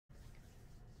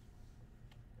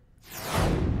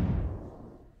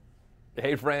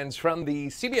Hey friends, from the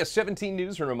CBS 17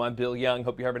 newsroom, I'm Bill Young.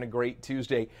 Hope you're having a great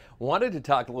Tuesday. Wanted to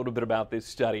talk a little bit about this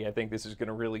study. I think this is going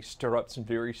to really stir up some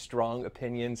very strong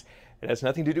opinions. It has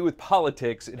nothing to do with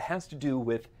politics. It has to do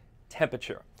with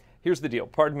temperature. Here's the deal.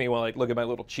 Pardon me while I look at my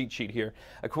little cheat sheet here.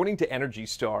 According to Energy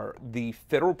Star, the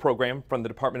federal program from the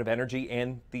Department of Energy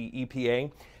and the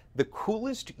EPA, the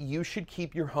coolest you should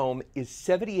keep your home is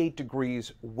 78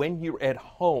 degrees when you're at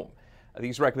home.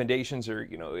 These recommendations are,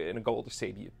 in a goal to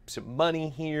save you some money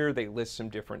here. They list some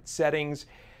different settings.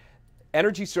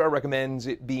 Energy Star recommends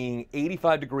it being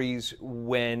 85 degrees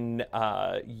when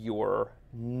you're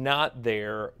not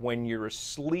there. When you're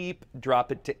asleep,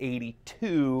 drop it to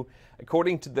 82.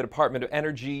 According to the Department of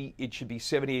Energy, it should be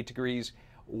 78 degrees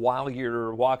while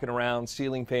you're walking around.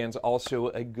 Ceiling fans also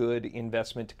a good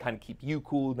investment to kind of keep you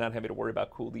cool, not having to worry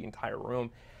about cool the entire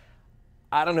room.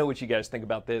 I don't know what you guys think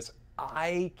about this.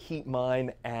 I keep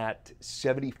mine at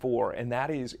 74, and that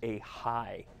is a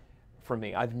high for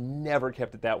me. I've never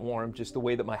kept it that warm, just the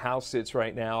way that my house sits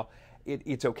right now.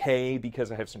 It's okay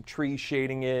because I have some trees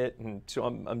shading it, and so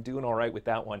I'm doing all right with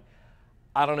that one.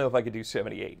 I don't know if I could do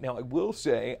 78. Now, I will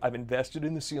say I've invested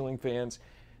in the ceiling fans.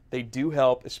 They do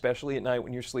help, especially at night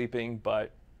when you're sleeping,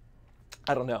 but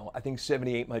I don't know. I think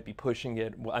 78 might be pushing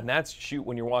it. And that's shoot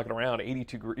when you're walking around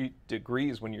 82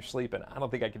 degrees when you're sleeping. I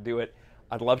don't think I could do it.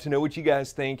 I'd love to know what you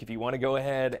guys think. If you want to go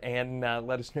ahead and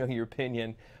let us know your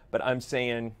opinion. But I'm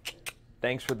saying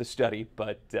thanks for the study,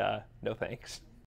 but no thanks.